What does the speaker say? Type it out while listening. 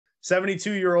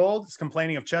72-year-old is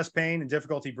complaining of chest pain and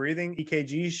difficulty breathing.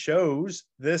 EKG shows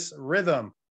this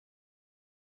rhythm.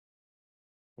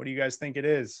 What do you guys think it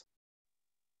is?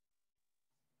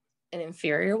 An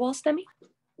inferior wall STEMI?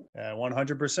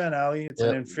 100%, Ali. It's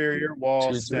an inferior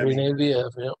wall 2-3 STEMI.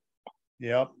 AVF, yep.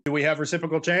 Yep. Do we have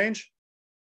reciprocal change?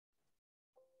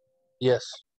 Yes.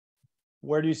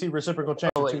 Where do you see reciprocal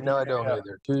change? Oh, wait, no, I don't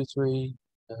either. 2-3.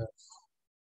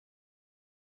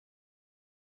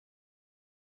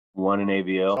 1 in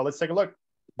AVL. Oh, let's take a look.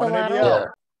 1 in Lateral. AVL. Yeah.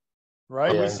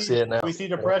 Right? Yeah, we I see it now. We see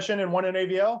depression in 1 in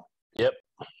AVL? Yep.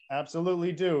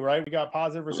 Absolutely do, right? We got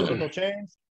positive reciprocal change.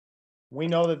 We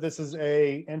know that this is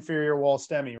a inferior wall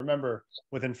STEMI. Remember,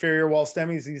 with inferior wall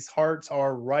STEMIs, these hearts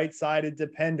are right-sided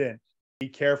dependent. Be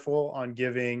careful on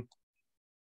giving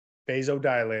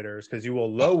vasodilators because you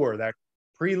will lower that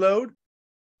preload.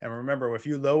 And remember, if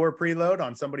you lower preload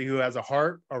on somebody who has a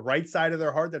right side of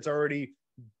their heart that's already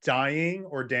dying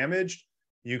or damaged,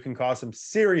 you can cause some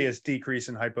serious decrease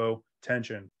in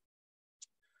hypotension.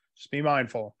 Just be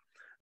mindful.